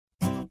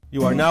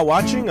You are now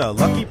watching a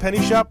Lucky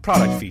Penny Shop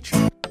product feature.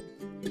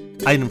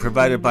 Item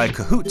provided by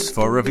Kahootz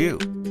for review.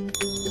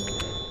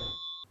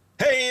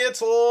 Hey,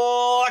 it's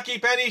Lucky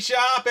Penny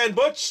Shop and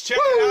Butch, check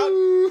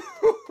it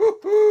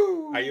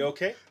out. Are you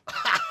okay?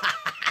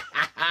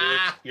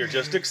 You're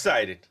just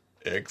excited.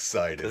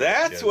 Excited.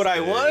 That's what I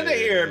wanted to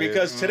hear,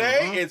 because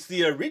today it's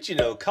the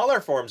original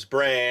Colorforms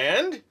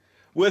brand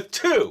with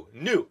 2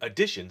 new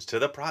additions to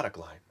the product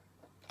line.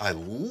 I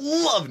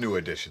love new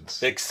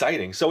additions.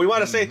 Exciting. So we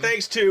want to say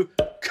thanks to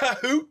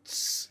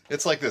Kahootz.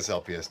 It's like this,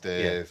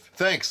 LPS-Dave. Yeah.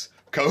 Thanks,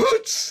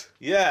 Kahootz.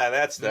 Yeah,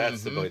 that's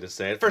the way to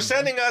say it. For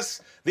sending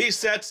us these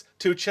sets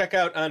to check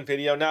out on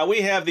video. Now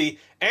we have the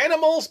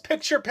Animals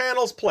Picture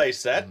Panels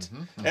playset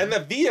and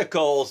the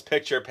Vehicles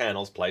Picture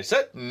Panels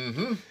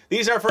playset.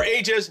 These are for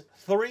ages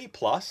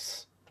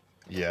 3+.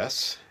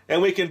 Yes.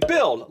 And we can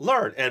build,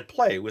 learn, and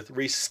play with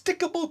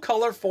re-stickable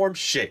Colorform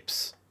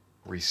shapes.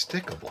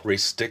 Re-stickable?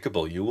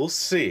 Re-stickable, you will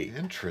see.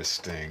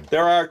 Interesting.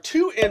 There are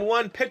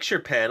 2-in-1 picture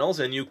panels,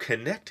 and you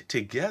connect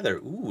together.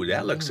 Ooh,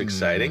 that looks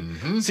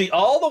exciting. See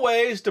all the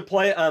ways to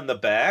play on the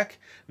back.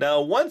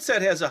 Now, one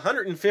set has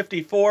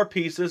 154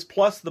 pieces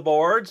plus the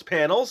boards,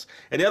 panels,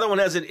 and the other one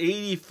has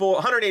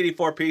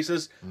 184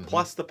 pieces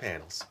plus the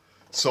panels.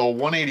 So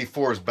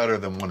 184 is better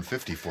than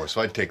 154,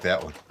 so I'd take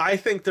that one. I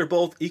think they're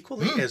both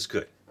equally as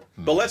good.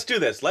 But let's do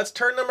this. Let's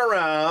turn them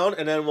around,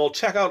 and then we'll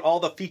check out all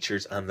the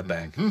features on the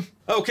back.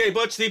 Okay,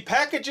 Butch, the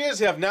packages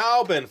have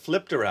now been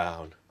flipped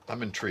around.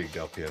 I'm intrigued,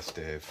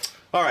 LPS-Dave.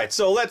 All right,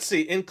 so let's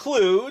see.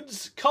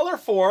 Includes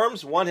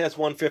Colorforms. One has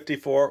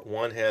 154,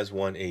 one has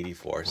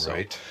 184. So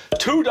right.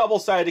 2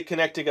 double-sided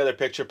connect-together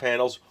picture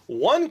panels,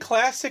 1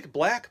 classic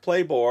black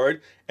playboard,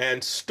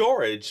 and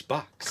storage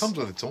box. Comes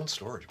with its own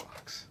storage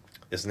box.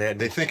 Isn't that neat?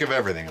 They think of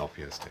everything,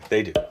 LPS-Dave.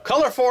 They do.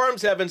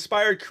 Colorforms have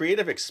inspired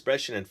creative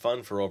expression and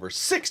fun for over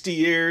 60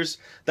 years.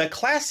 The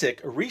classic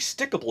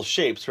re-stickable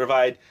shapes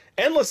provide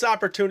endless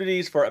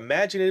opportunities for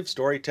imaginative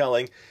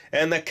storytelling,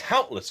 and the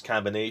countless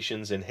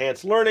combinations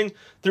enhance learning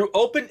through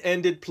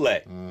open-ended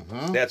play.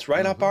 That's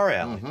right up our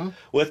alley.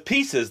 With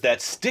pieces that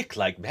stick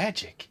like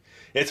magic.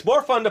 It's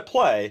more fun to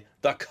play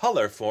the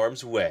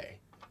Colorforms way.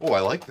 Oh, I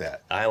like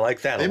that. I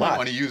like that a lot. They might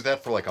want to use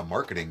that for like a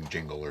marketing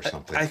jingle or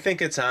something. I think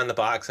it's on the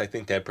box. I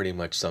think that pretty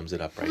much sums it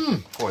up right there.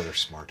 Boy, they're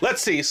smart.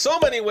 Let's see. So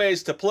many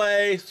ways to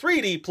play.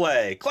 3D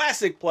play,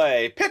 classic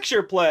play,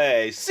 picture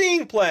play,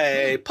 scene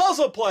play,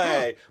 puzzle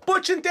play,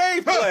 Butch and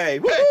Dave play.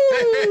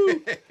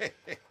 Woo!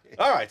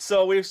 All right,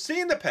 so we've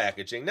seen the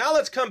packaging. Now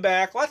let's come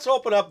back. Let's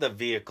open up the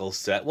vehicle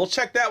set. We'll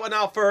check that one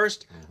out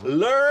first.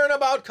 Learn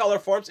about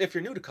Colorforms if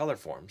you're new to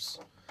Colorforms.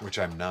 Which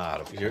I'm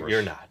not, of course.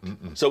 You're not.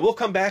 So we'll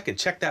come back and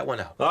check that one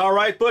out. All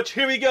right, Butch,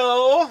 here we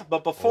go.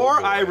 But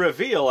before I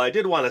reveal, I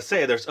did want to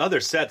say there's other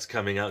sets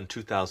coming out in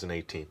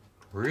 2018.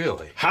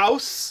 Really?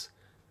 House.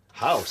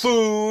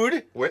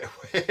 Food. Wait.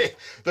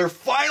 They're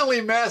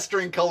finally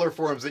mastering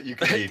Colorforms that you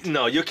can eat.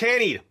 No, you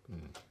can't eat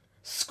them.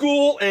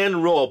 School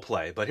and role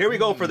play. But here we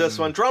go for this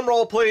one. Drum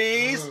roll,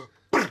 please.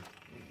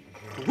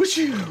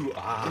 Whooshoo.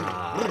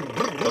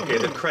 Okay,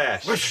 the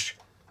crash. Whoosh.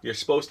 You're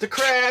supposed to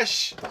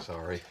crash.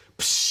 Sorry.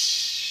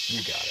 You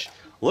got it.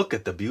 Look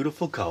at the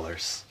beautiful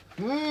colors.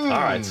 All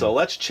right, so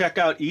let's check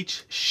out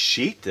each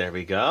sheet. There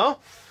we go.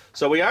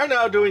 So we are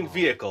now doing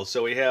vehicles.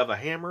 So we have a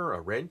hammer,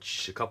 a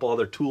wrench, a couple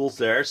other tools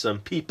there, some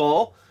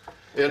people.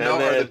 And now,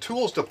 are the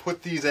tools to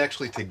put these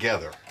actually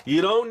together?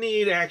 You don't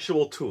need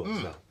actual tools,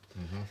 no.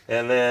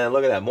 And then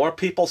look at that, more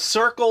people,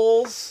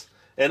 circles,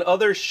 and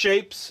other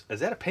shapes. Is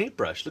that a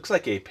paintbrush? Looks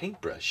like a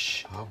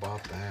paintbrush. How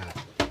about that?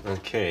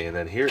 Okay, and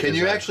then here Can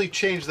you actually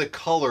change the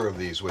color of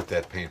these with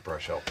that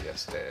paintbrush,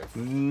 LPS-Dave?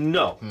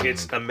 No,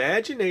 it's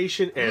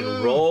imagination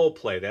and role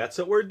play. That's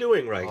what we're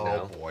doing right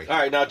now. Oh, boy. All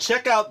right, now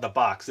check out the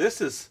box.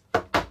 This is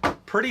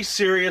pretty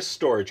serious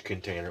storage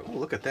container. Oh,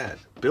 look at that.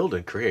 Build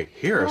and create.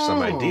 Here are some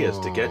ideas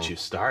to get you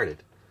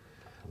started.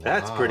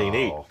 That's pretty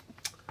neat.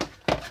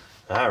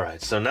 All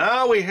right, so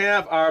now we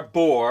have our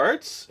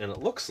boards, and it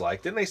looks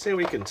like, didn't they say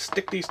we can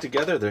stick these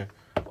together?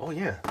 Oh,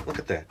 yeah, look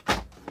at that.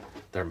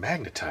 They're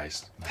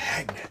magnetized.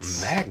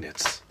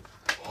 Magnets.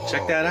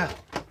 Check that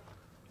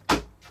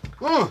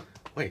out.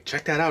 Wait,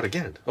 check that out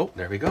again. Oh,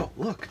 there we go.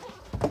 Look.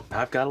 Now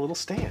I've got a little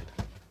stand.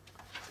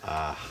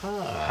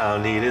 How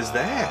neat is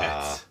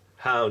that?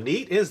 How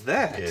neat is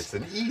that? It's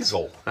an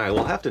easel. All right,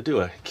 we'll have to do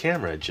a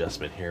camera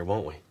adjustment here,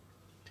 won't we?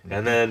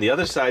 And then the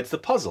other side's the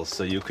puzzle,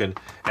 so you can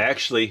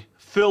actually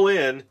fill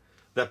in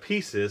the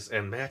pieces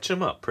and match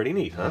them up. Pretty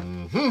neat, huh?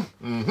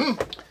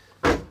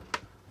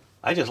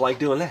 I just like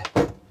doing that.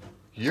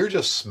 You're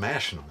just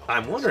smashing them.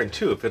 I'm wondering,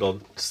 too, if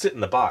it'll sit in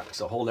the box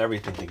to hold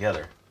everything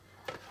together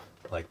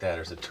like that,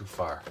 or is it too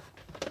far?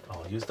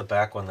 Oh, use the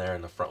back one there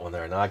and the front one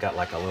there. Now I got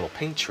like a little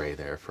paint tray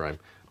there for I'm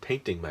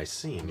painting my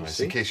scene. You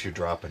see? In case you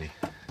drop any.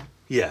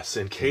 Yes,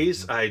 in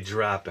case I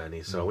drop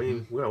any. So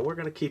we're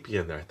going to keep you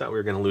in there. I thought we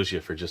were going to lose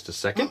you for just a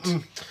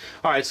second.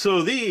 All right,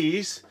 so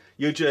these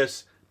you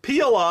just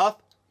peel off,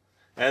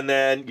 and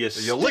then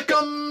you lick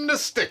them to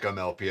stick them,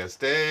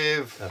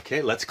 LPS-Dave.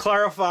 Okay, let's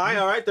clarify.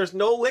 All right, there's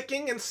no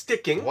licking and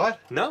sticking. What?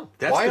 No.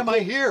 That's Why am I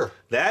here?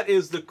 That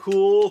is the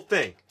cool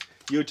thing.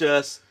 You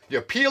just... You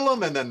peel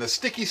them, and then the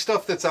sticky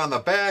stuff that's on the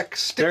back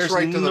sticks There's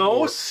right to the no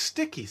board.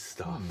 sticky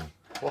stuff.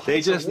 Well, They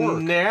how's it just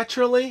work?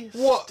 naturally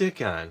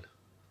stick on.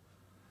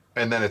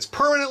 And then it's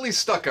permanently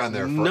stuck on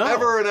there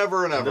forever and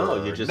ever and ever.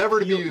 No, you just never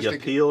to be peel, used you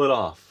again. peel it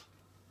off.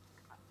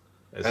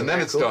 Isn't And then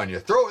that it's cool? done. You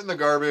throw it in the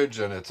garbage,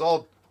 and it's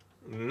all...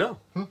 No.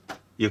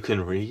 You can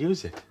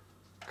reuse it.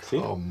 See?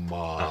 Come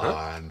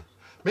on.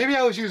 Maybe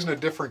I was using a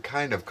different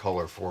kind of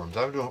Colorforms.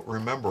 I don't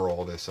remember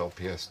all this,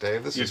 LPS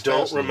Dave. This You is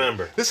don't fascinating.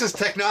 remember. This is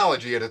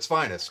technology at its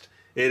finest.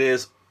 It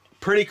is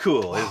pretty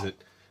cool, isn't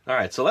it? All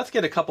right, so let's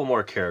get a couple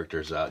more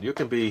characters out. You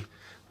can be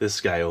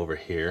this guy over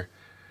here.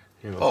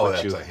 We'll put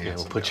that's you, a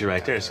handsome we'll put you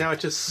right guy. there. See how it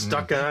just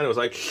stuck on? It was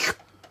like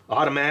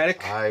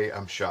automatic. I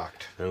am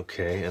shocked.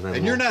 Okay, and then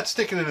And you're not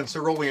sticking it and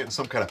rolling it in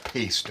some kind of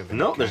paste. Of any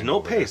No, there's kind no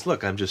over there. paste.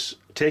 Look, I'm just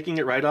taking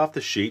it right off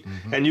the sheet,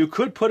 and you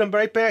could put them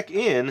right back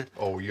in.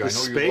 Oh, yeah, I the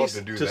know you'd love space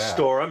to do to that.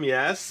 store them.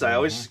 Yes, I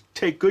always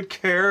take good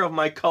care of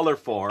my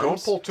Colorforms.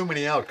 Don't pull too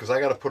many out, because I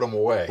got to put them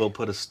away. We'll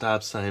put a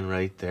stop sign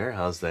right there.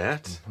 How's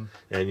that?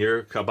 And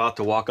you're about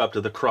to walk up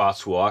to the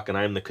crosswalk, and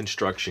I'm the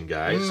construction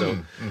guy. So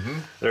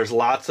there's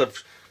lots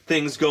of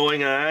things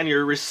going on.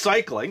 You're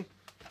recycling.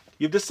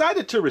 You've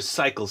decided to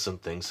recycle some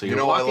things. So You you're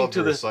know I walking love to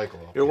to the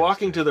recycle. you're Yes,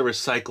 walking yes. to the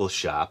recycle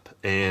shop,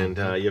 and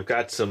you've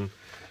got some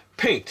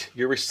paint.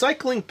 You're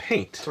recycling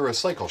paint. It's a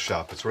recycle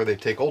shop. It's where they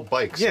take old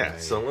bikes. Yeah, and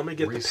they so let me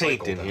get the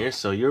paint recycle in them. here.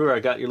 So you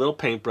got your little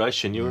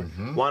paintbrush, and you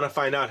want to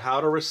find out how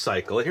to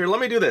recycle it. Here, let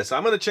me do this.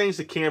 I'm going to change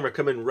the camera,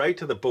 come in right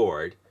to the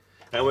board,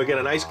 and we'll get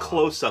a nice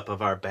close-up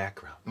of our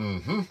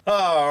background.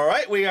 All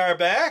right, we are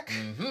back.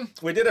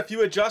 We did a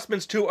few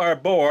adjustments to our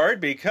board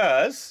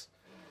because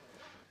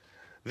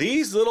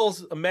these little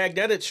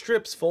magnetic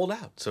strips fold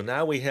out. So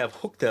now we have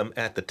hooked them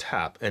at the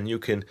top, and you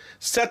can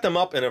set them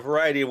up in a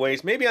variety of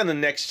ways. Maybe on the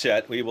next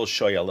set, we will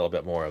show you a little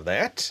bit more of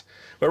that.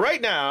 But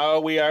right now,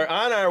 we are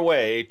on our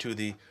way to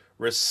the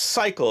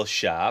recycle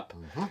shop.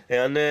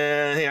 And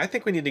hey, I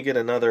think we need to get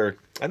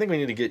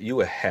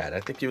you a hat.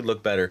 I think you would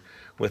look better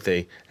with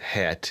a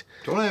hat.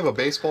 Don't I have a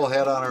baseball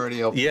hat on already?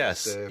 LPS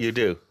Yes, Dave? you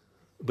do.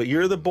 But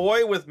you're the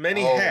boy with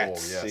many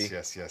hats. Oh, See?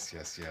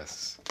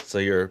 yes. So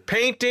you're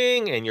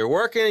painting and you're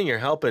working and you're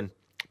helping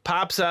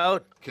Pops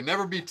out. Can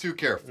never be too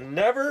careful.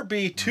 Never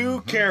be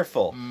too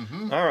careful.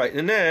 All right,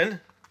 and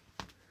then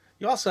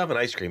you also have an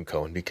ice cream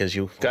cone because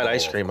you got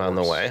ice cream on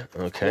the way.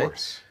 Okay. Of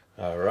course.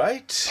 All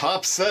right.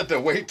 Pop said to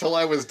wait till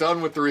I was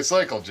done with the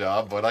recycle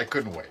job, but I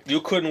couldn't wait. You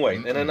couldn't wait.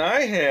 And then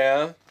I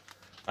have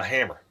a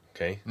hammer.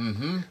 Okay.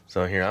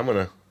 So here I'm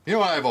gonna. You know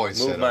what I've always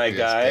Move said, my LPS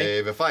guy.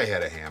 Dave, if I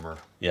had a hammer,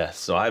 Yes.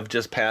 So I've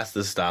just passed the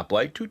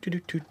stoplight.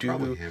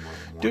 probably hammer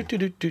in the Do, morning. do,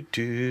 do, do,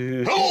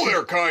 do. Hello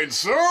there, kind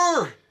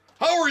sir.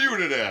 How are you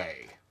today?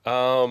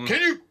 Can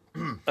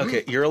you...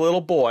 Okay, you're a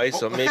little boy,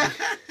 so maybe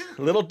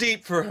a little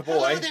deep for a boy.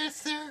 Hello there,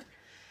 sir.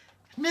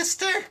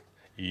 Mister?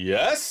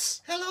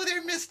 Yes. Hello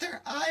there, mister.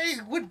 I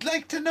would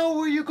like to know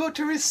where you go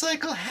to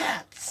recycle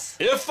hats.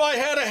 If I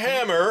had a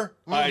hammer,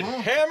 I'd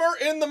hammer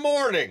in the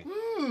morning.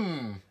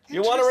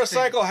 You want to Interesting.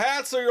 recycle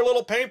hats or your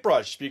little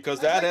paintbrush? Because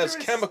that like to has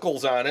rec-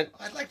 chemicals on it.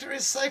 I'd like to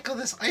recycle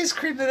this ice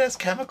cream that has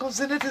chemicals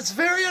in it. It's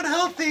very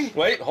unhealthy.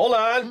 Wait, hold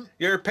on.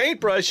 Your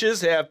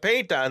paintbrushes have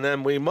paint on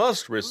them. We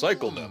must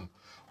recycle them.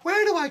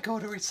 Where do I go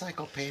to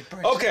recycle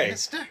paintbrushes, Okay,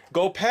 mister?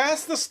 go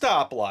past the Please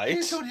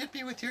stoplight. don't hit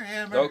me with your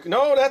hammer. Oh,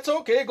 no, that's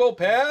okay. Go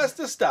past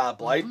the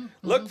stoplight.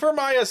 Look for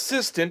my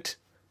assistant,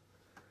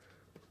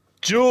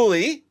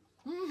 Julie,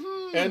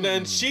 and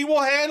then she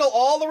will handle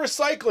all the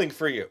recycling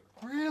for you.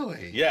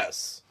 Really?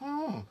 Yes.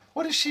 Oh.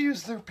 What does she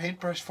use their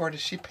paintbrush for?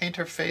 Does she paint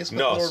her face with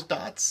No. little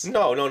dots?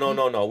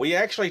 No. We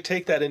actually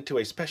take that into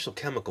a special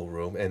chemical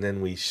room, and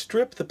then we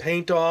strip the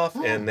paint off,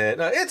 and then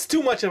it's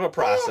too much of a Oh,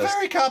 process.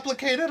 very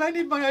complicated. I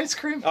need my ice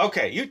cream.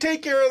 Okay, you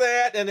take care of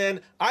that, and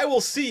then I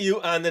will see you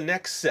on the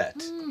next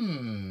set.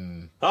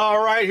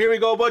 All right, here we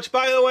go, Butch.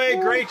 By the way,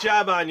 great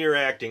job on your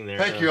acting there.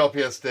 Thank you,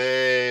 LPS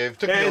Dave.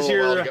 Took me a As little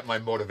while your- to get my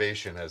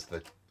motivation as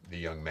the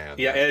young man.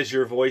 Yeah, as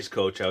your voice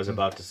coach, I was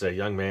about to say,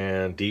 young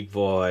man, deep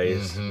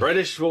voice,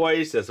 British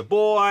voice as a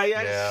boy.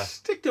 Yeah.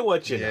 Stick to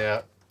what you know.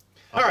 Yeah.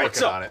 All right, working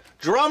so on it.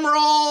 drum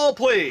roll,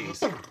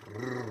 please.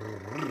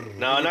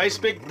 Now, a nice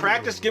big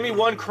practice. Give me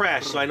one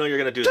crash, so I know you're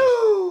gonna do this.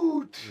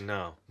 Toot!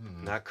 No,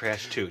 not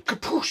crash toot.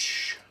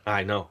 Kapoosh!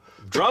 I know.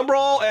 Drum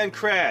roll and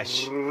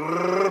crash.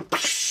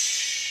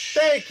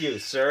 Thank you,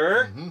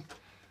 sir.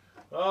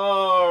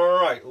 All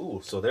right. Ooh,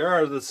 so there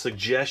are the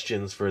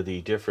suggestions for the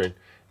different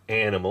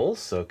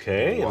animals,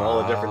 okay, and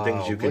all the different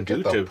things you can Look do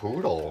at the to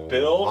poodle.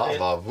 build Va it.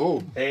 va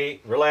voom.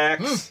 Hey,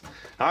 relax.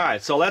 All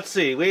right, so let's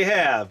see. We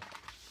have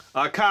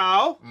a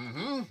cow,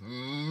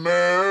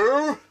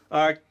 Moo.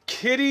 a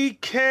kitty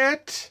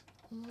cat,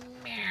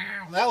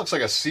 That looks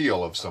like a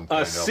seal of some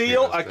kind. a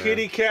seal, LPS a Dave.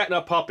 kitty cat, and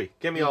a puppy.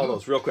 Give me all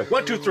those real quick.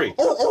 1, 2, 3.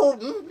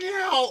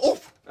 Meow.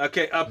 Oof.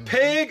 Okay, a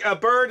pig, a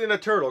bird, and a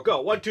turtle.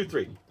 Go. 1, 2,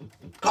 3.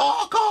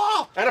 Caw,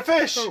 caw. And a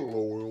fish.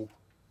 Hello.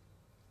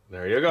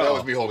 There you go. That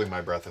was me holding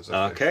my breath as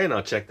I Okay, now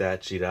check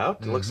that sheet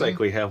out. It looks like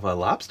we have a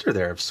lobster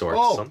there of sorts,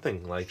 Oh.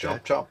 something like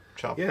that. Chop,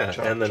 chop, Yeah,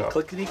 chop, and then chop.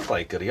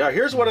 clickety-clackety. All right,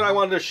 here's what I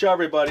wanted to show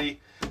everybody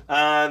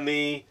on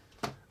the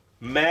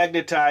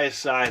magnetized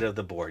side of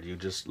the board. You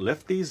just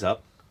lift these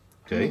up,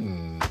 okay?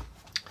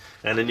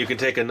 And then you can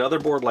take another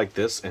board like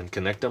this and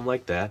connect them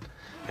like that,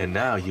 and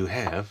now you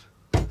have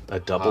a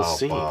double How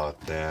seam.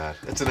 about that?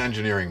 It's an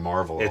engineering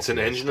marvel. It's an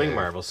LPS, engineering Dave.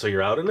 marvel. So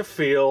you're out in the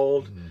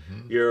field,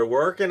 you're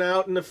working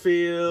out in the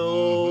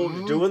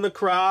field, doing the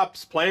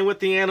crops, playing with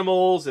the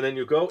animals, and then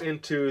you go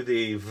into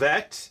the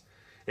vet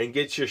and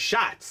get your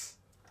shots.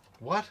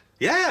 What?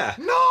 Yeah.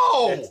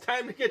 No! It's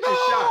time to get your No!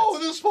 shots.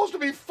 This is supposed to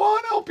be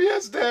fun,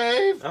 LPS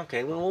Dave!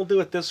 Okay, well, we'll do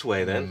it this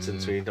way then,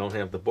 since we don't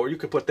have the board. You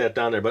can put that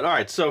down there. But all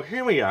right, so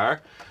here we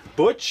are.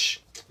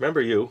 Butch,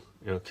 remember you,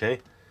 okay?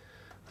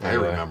 I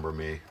remember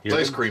me. You're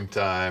Ice in- cream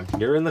time.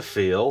 You're in the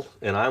field,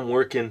 and I'm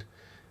working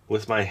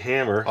with my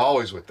hammer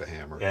Always with the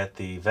hammer. at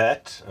the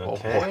vet. Oh,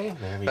 Okay, boy.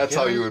 there we That's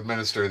go. how you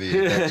administer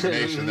the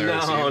vaccination there. it No,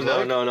 seems no,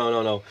 like.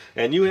 no.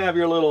 And you have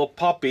your little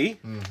puppy.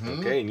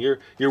 Okay, and you're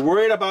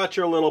worried about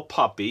your little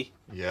puppy,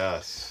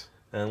 Yes.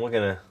 and we're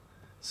gonna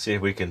see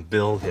if we can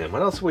build him.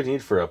 What else do we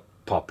need for a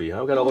puppy?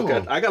 I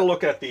gotta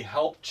look at the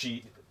help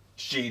sheet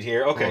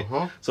here. Okay,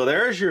 so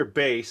there's your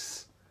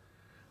base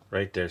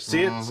right there.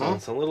 See it? So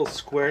it's a little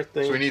square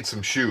thing. So we need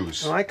some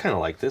shoes. Oh, I kind of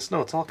like this.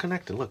 No, it's all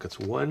connected. Look, it's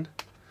one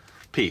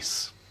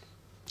piece.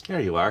 There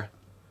you are.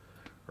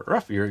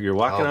 Rough. You're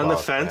walking How on the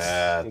about fence.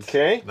 that?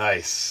 Okay.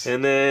 Nice.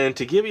 And then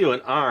to give you an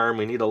arm,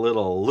 we need a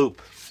little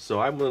loop. So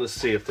I'm going to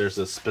see if there's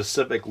a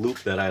specific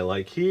loop that I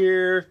like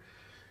here.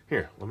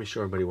 Here, let me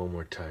show everybody one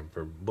more time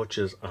for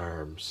Butch's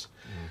arms.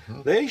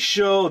 They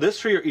show this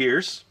for your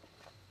ears.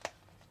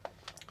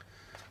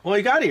 Well,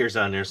 you got ears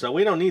on there, so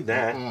we don't need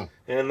that.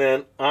 And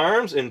then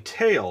arms and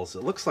tails.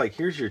 It looks like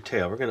here's your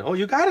tail. We're gonna. Oh,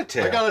 you got a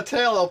tail. I got a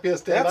tail,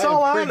 LPS Dave. That's I am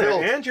all on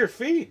pre-built. there, and your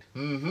feet.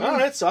 All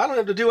right, so I don't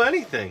have to do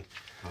anything.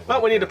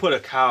 But we need to put a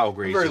cow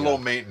grazing. Very low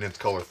on. maintenance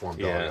Colorform dog,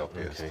 Yeah.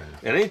 LPS Okay. Dave.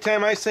 And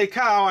anytime I say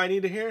cow, I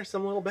need to hear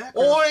some little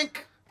background. Oink!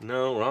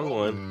 No, wrong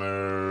one.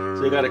 So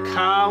So you got a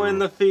cow in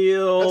the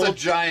field. That's a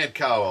giant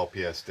cow,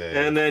 LPS Dave.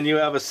 And then you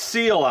have a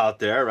seal out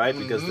there, right?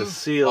 Because the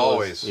seal.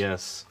 Always.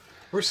 Yes.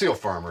 We're seal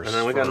farmers. And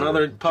then we got for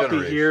another puppy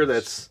here generations.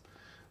 that's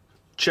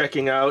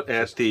checking out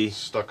at the.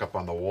 stuck up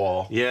on the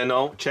wall. Yeah,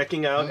 no,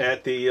 checking out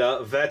at the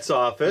vet's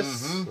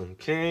office.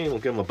 Okay, we'll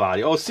give him a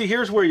body. Oh, see,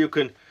 here's where you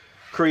can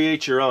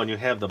create your own. You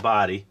have the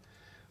body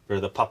for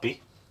the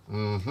puppy.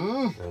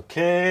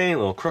 Okay, a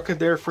little crooked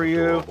there for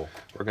Adorable.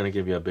 you. We're going to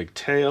give you a big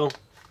tail.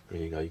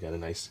 There you go. You got a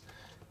nice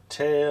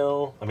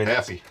tail. I mean,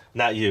 that's Happy.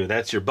 not you.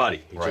 That's your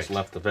buddy. He just Right.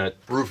 left the vet.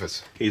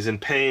 Rufus. He's in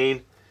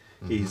pain.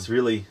 He's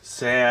really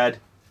sad.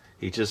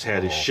 He just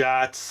had his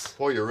shots.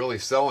 Boy, you're really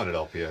selling it,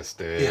 LPS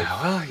Dave.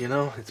 Yeah, well, you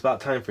know, it's about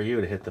time for you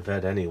to hit the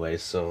vet anyway,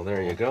 so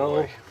there you go.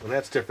 boy. And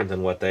that's different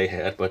than what they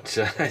had, but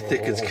I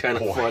think it's kind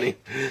of boy. funny.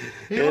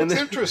 He looks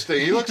interesting.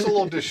 He looks a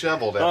little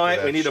disheveled after All right,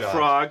 that we need a shot.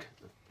 frog.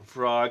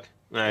 Frog.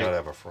 All Gotta right,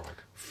 have a frog.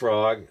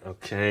 frog.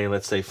 Okay,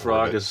 let's say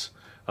frog Ribbit. is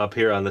up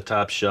here on the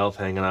top shelf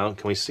hanging out.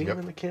 Can we see Yep. him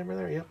in the camera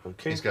there? Yep,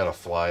 okay. He's got a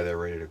fly there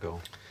ready to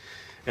go.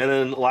 And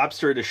then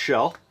lobster to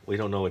shell. We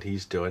don't know what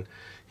he's doing.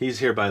 He's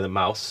here by the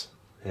mouse,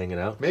 hanging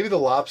out. Maybe the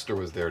lobster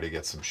was there to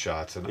get some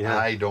shots, and Yeah.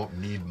 I don't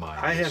need mine.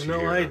 I this have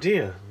no year.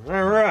 idea.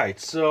 All right,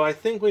 so I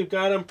think we've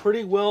got them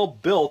pretty well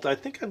built. I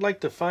think I'd like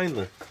to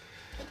find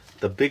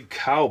the big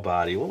cow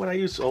body. What would I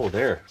use? Oh,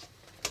 there.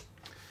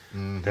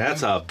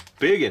 That's a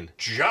biggin.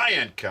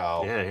 Giant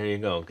cow. Yeah, here you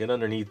go. Get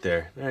underneath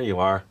there. There you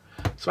are.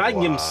 So I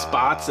can give him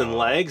spots and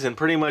legs and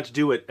pretty much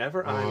do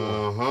whatever I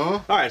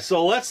want. All right,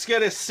 so let's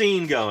get a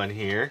scene going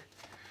here.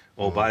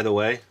 Oh, by the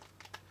way,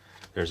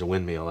 there's a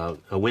windmill out.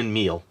 A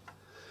windmeal.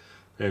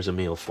 There's a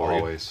meal for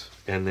Always.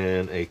 you. And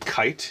then a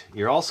kite.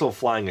 You're also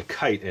flying a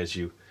kite as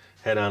you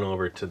head on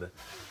over to the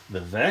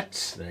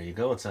vet. There you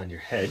go. It's on your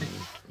head.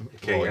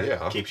 Okay, Well,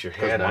 yeah. keeps your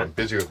 'cause head I'm on.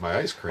 busy with my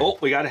ice cream. Oh,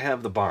 we got to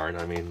have the barn.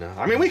 I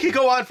mean, we could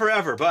go on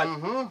forever, but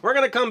we're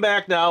going to come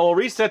back now. We'll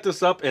reset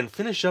this up and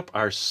finish up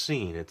our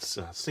scene. It's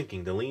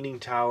sinking the Leaning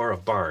Tower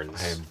of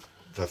Barns. And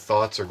the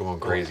thoughts are going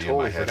crazy I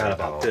totally in my head. forgot right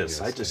about now, this.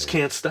 LPS I just Dave.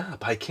 can't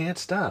stop. I can't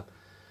stop.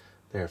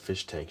 There,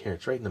 fish tank. Here,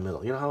 it's right in the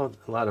middle. You know how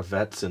a lot of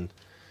vets and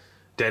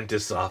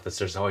dentist's office,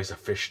 there's always a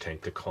fish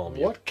tank to calm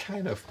you. What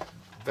kind of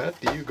vet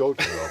do you go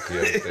to,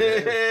 LPS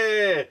Dave?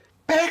 Hey!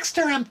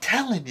 Baxter, I'm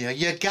telling you,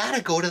 you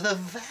gotta go to the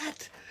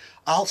vet.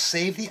 I'll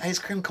save the ice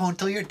cream cone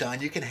till you're done.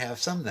 You can have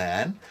some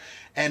then.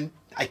 And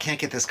I can't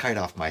get this kite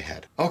off my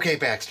head. Okay,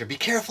 Baxter, be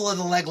careful of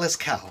the legless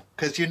cow,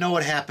 because you know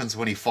what happens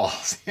when he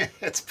falls.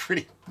 It's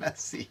pretty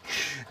messy.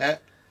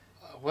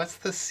 What's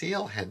the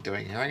seal head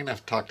doing here? I'm gonna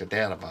have to talk to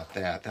Dad about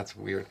that. That's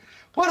weird.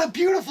 What a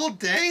beautiful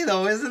day,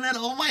 though, isn't it?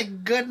 Oh my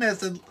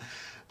goodness! And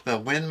the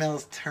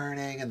windmill's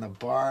turning, and the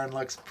barn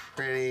looks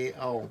pretty.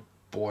 Oh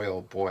boy,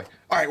 oh boy!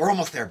 All right, we're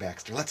almost there,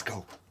 Baxter. Let's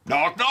go.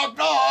 Knock, knock,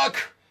 knock.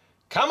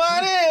 Come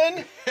on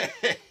in!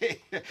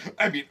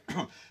 I mean,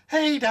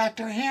 hey,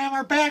 Dr.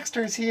 Hammer,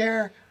 Baxter's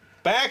here.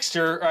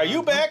 Baxter, are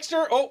you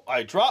Baxter? Oh,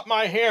 I dropped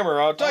my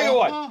hammer. I'll tell you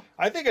what.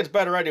 I think it's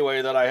better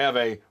anyway that I have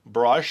a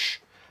brush.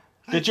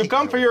 Did you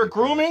come for your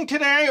grooming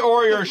today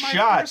or your shots?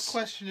 My first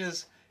question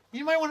is,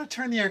 you might want to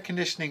turn the air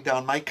conditioning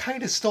down. My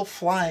kite is still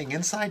flying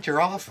inside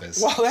your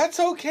office. Well, that's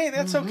okay.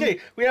 That's okay.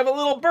 We have a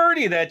little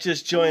birdie that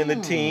just joined the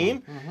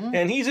team,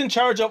 and he's in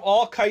charge of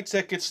all kites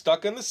that get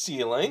stuck in the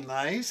ceiling.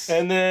 Nice.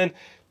 And then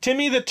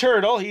Timmy the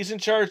turtle, he's in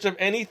charge of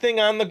anything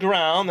on the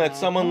ground that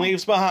someone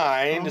leaves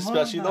behind,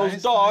 especially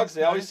those dogs.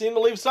 They always seem to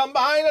leave something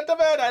behind at the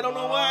vet. I don't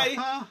know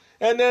why.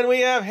 And then we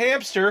have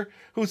Hamster,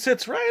 who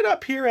sits right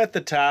up here at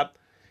the top.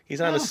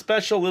 He's on a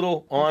special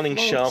little awning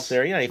shelf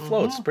there. Yeah, he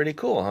floats. Pretty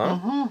cool,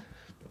 huh?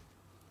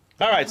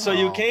 All right, so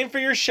you came for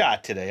your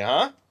shot today,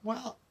 huh?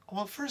 Well,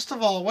 first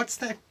of all, what's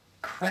that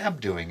crab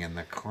doing in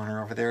the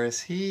corner over there?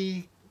 Is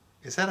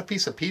that a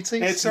piece of pizza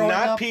he's It's throwing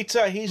not up?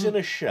 pizza. He's in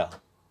a shell.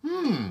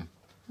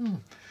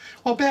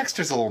 Well,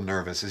 Baxter's a little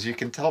nervous, as you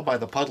can tell by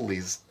the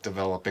puddlies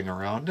developing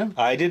around him.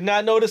 I did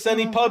not notice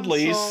any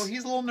puddlies. So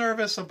he's a little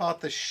nervous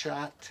about the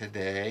shot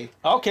today.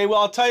 Okay,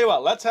 well, I'll tell you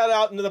what. Let's head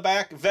out into the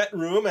back vet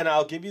room, and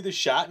I'll give you the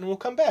shot, and we'll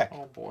come back.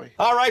 Oh, boy.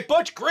 All right,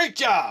 Butch, great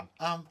job.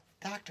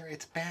 Doctor,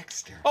 it's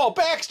Baxter. Oh,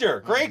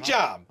 Baxter, great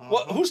job.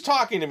 Well, who's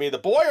talking to me, the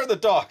boy or the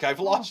dog? I've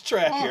lost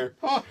track here.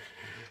 All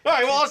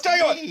right, well, I'll tell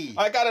you what.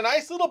 I got a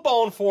nice little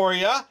bone for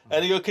you,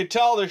 and you can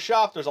tell the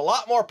shop, there's a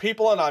lot more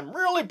people, and I'm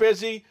really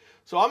busy.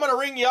 So I'm going to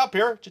ring you up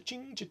here.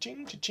 Cha-ching,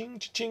 cha-ching, cha-ching,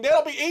 cha-ching.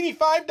 That'll be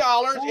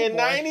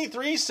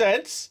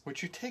 $85.93.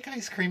 Would you take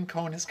ice cream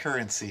cone as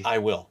currency? I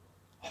will.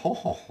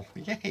 Oh,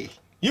 yay.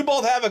 You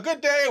both have a good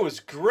day. It was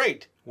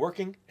great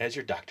working as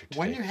your doctor today.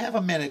 When you have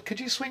a minute, could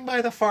you swing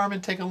by the farm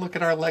and take a look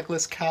at our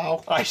legless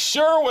cow? I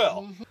sure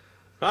will.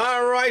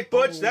 All right,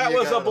 Butch, that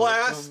was a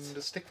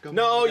blast.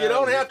 No, you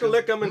don't have to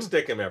lick them and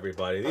stick them,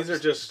 everybody. These are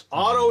just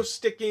auto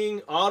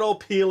sticking, auto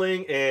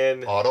peeling,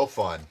 and Auto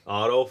fun.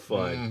 auto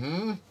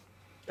fun.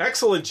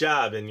 Excellent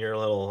job in your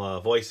little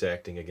voice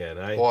acting again.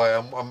 Boy,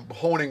 I'm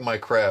honing my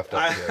craft.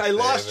 I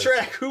lost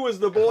track who was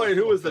the boy and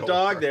who was the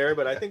dog there,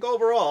 but I think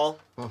overall,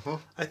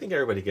 I think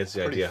everybody gets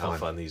the idea how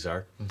fun these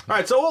are. All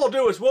right, so what we'll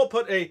do is we'll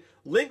put a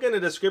link in the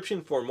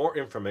description for more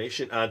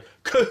information on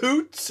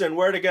Kahootz and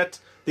where to get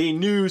the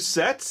new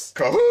sets.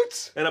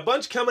 Kahootz! And a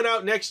bunch coming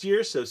out next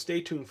year, so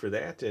stay tuned for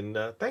that. And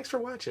thanks for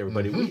watching,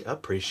 everybody. We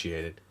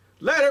appreciate it.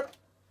 Later!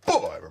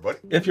 Bye-bye, everybody.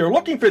 If you're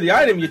looking for the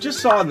item you just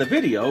saw in the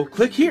video,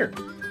 click here.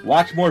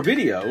 Watch more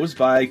videos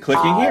by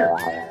clicking here.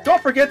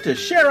 Don't forget to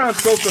share on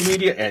social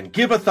media and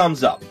give a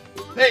thumbs up.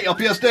 Hey,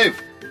 LPS-Dave.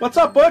 What's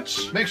up,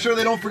 Butch? Make sure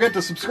they don't forget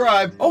to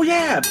subscribe. Oh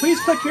yeah, please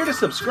click here to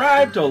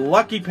subscribe to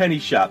Lucky Penny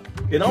Shop.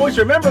 And always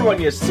remember,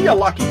 when you see a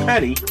lucky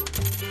penny,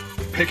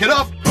 Pick it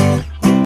up.